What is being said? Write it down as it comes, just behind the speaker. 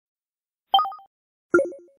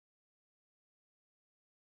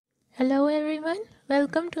Hello everyone,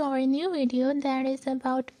 welcome to our new video that is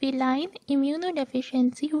about feline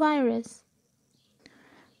immunodeficiency virus.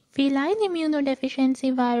 Feline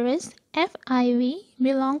immunodeficiency virus FIV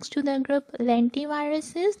belongs to the group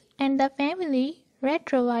lentiviruses and the family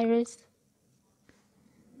retrovirus.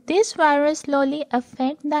 This virus slowly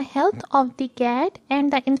affects the health of the cat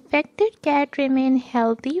and the infected cat remain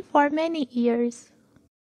healthy for many years.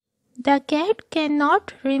 The cat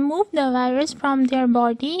cannot remove the virus from their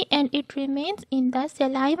body and it remains in the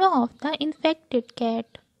saliva of the infected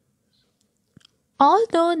cat.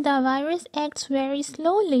 Although the virus acts very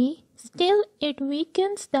slowly, still it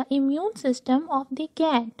weakens the immune system of the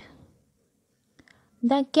cat.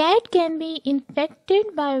 The cat can be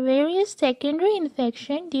infected by various secondary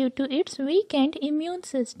infections due to its weakened immune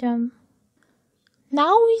system.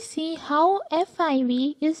 Now we see how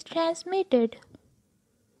FIV is transmitted.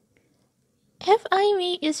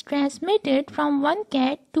 FIV is transmitted from one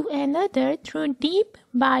cat to another through deep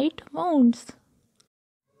bite wounds.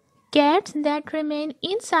 Cats that remain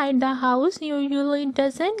inside the house usually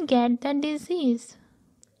doesn't get the disease.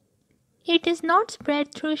 It is not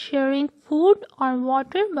spread through sharing food or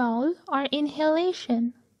water bowl or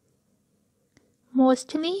inhalation.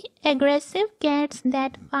 Mostly aggressive cats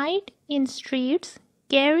that fight in streets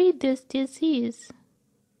carry this disease.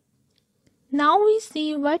 Now we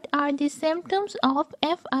see what are the symptoms of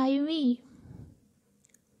FIV.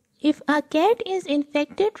 If a cat is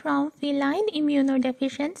infected from feline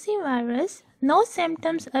immunodeficiency virus, no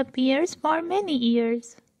symptoms appears for many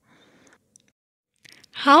years.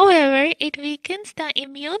 However, it weakens the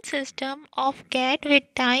immune system of cat with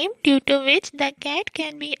time, due to which the cat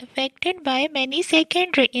can be affected by many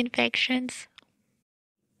secondary infections.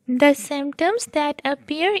 The symptoms that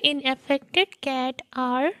appear in affected cat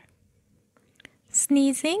are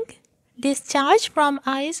sneezing, discharge from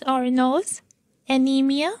eyes or nose,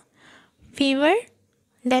 anemia, fever,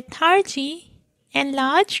 lethargy,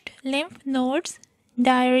 enlarged lymph nodes,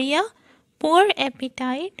 diarrhea, poor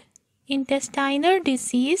appetite, intestinal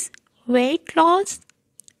disease, weight loss,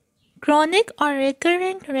 chronic or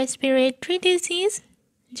recurrent respiratory disease,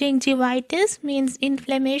 gingivitis means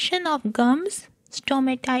inflammation of gums,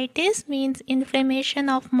 stomatitis means inflammation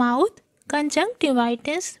of mouth,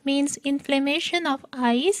 conjunctivitis means inflammation of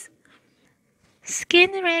eyes,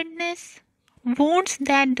 skin redness, wounds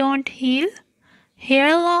that don't heal,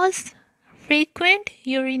 hair loss, frequent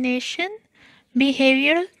urination,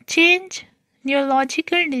 behavioral change,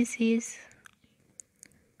 neurological disease.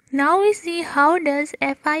 Now we see how does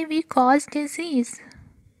FIV cause disease.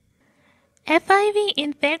 FIV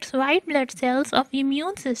infects white blood cells of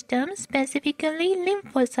immune system, specifically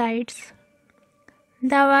lymphocytes.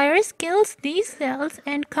 The virus kills these cells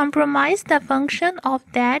and compromises the function of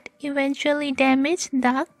that, eventually damage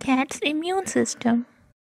the cat's immune system.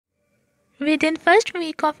 Within first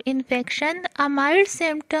week of infection, mild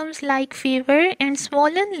symptoms like fever and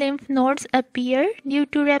swollen lymph nodes appear due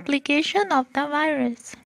to replication of the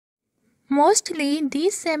virus. Mostly,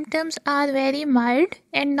 these symptoms are very mild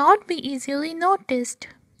and not be easily noticed.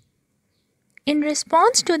 In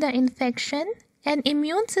response to the infection, an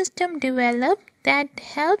immune system develops that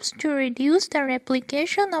helps to reduce the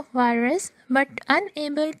replication of virus but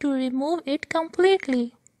unable to remove it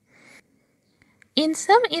completely. In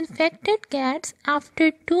some infected cats, after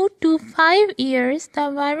 2 to 5 years, the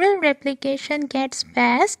viral replication gets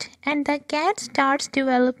fast and the cat starts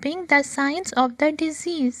developing the signs of the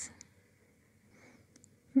disease.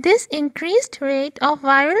 This increased rate of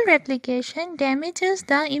viral replication damages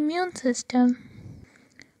the immune system.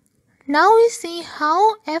 Now we see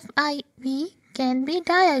how FIV can be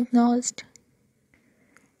diagnosed.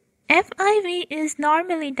 FIV is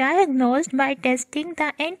normally diagnosed by testing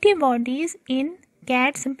the antibodies in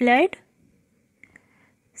cat's blood.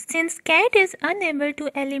 Since cat is unable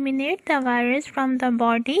to eliminate the virus from the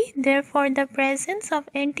body, therefore the presence of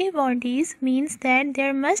antibodies means that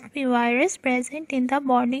there must be virus present in the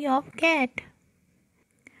body of cat.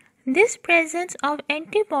 This presence of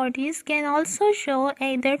antibodies can also show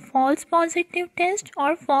either false positive test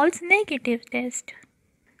or false negative test.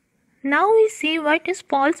 Now we see what is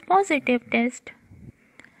false positive test.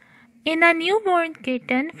 In a newborn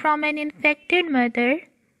kitten from an infected mother,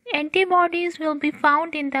 antibodies will be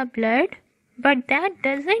found in the blood, but that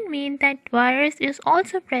doesn't mean that virus is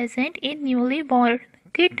also present in newly born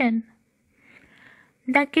kitten.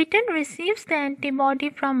 The kitten receives the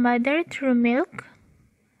antibody from mother through milk.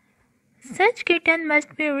 Such kitten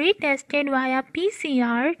must be retested via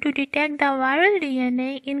PCR to detect the viral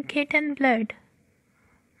DNA in kitten blood.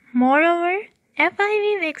 Moreover,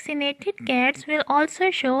 FIV vaccinated cats will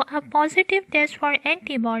also show a positive test for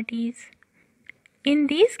antibodies. In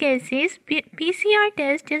these cases, PCR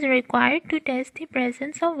test is required to test the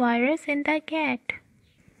presence of virus in the cat.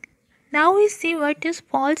 Now we see what is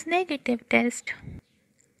false negative test.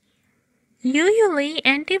 Usually,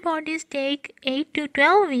 antibodies take 8 to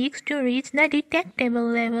 12 weeks to reach the detectable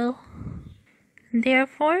level.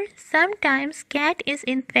 Therefore, sometimes cat is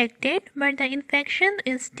infected, but the infection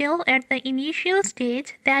is still at the initial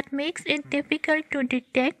stage that makes it difficult to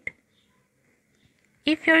detect.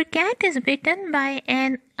 If your cat is bitten by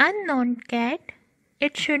an unknown cat,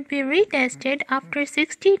 it should be retested after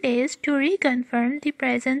 60 days to reconfirm the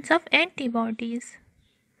presence of antibodies.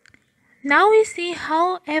 Now we see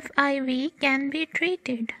how FIV can be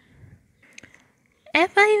treated.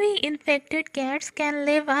 FIV-infected cats can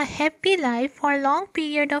live a happy life for a long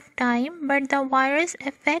period of time, but the virus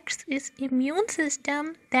affects its immune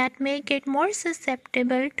system that make it more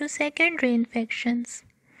susceptible to secondary infections.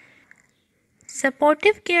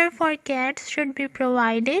 Supportive care for cats should be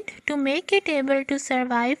provided to make it able to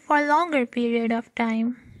survive for a longer period of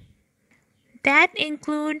time. That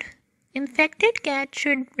include infected cats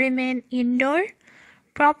should remain indoor,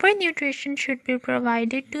 proper nutrition should be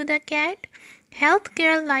provided to the cat, health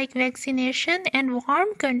care like vaccination and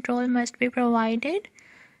worm control must be provided,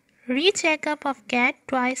 re-checkup of cat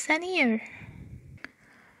twice a year.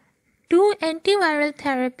 2 antiviral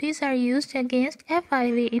therapies are used against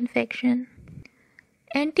FIV infection.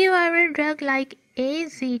 Antiviral drug like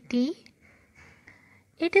AZT.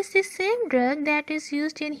 It is the same drug that is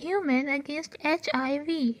used in humans against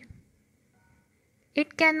HIV.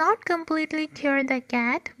 It cannot completely cure the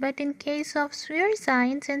cat, but in case of severe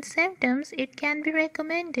signs and symptoms, it can be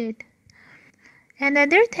recommended.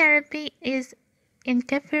 Another therapy is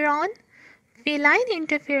interferon. Feline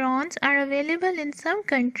interferons are available in some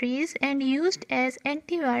countries and used as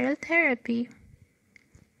antiviral therapy.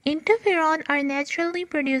 Interferon are naturally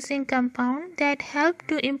producing compounds that help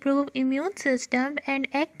to improve immune system and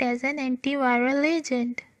act as an antiviral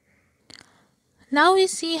agent. Now we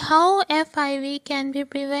see how FIV can be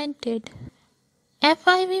prevented.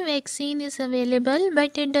 FIV vaccine is available,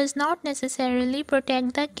 but it does not necessarily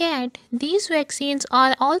protect the cat. These vaccines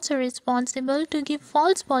are also responsible to give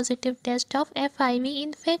false positive test of FIV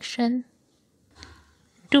infection.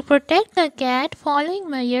 To protect the cat, following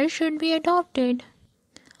measures should be adopted.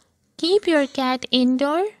 Keep your cat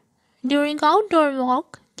indoor. During outdoor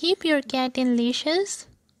walk, keep your cat in leashes.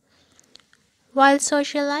 While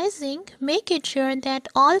socializing, make it sure that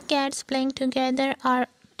all cats playing together are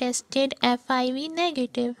tested FIV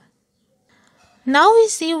negative. Now we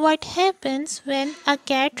see what happens when a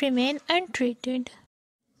cat remains untreated.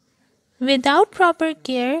 Without proper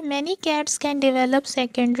care, many cats can develop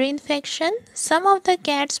secondary infection. Some of the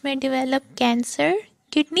cats may develop cancer,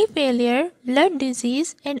 kidney failure, blood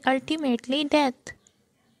disease, and ultimately death.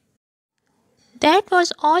 That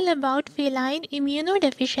was all about feline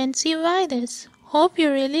immunodeficiency virus. Hope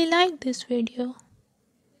you really liked this video.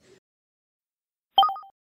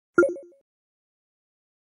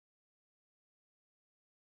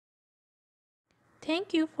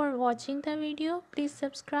 Thank you for watching the video. Please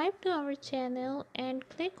subscribe to our channel and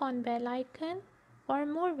click on bell icon for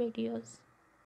more videos.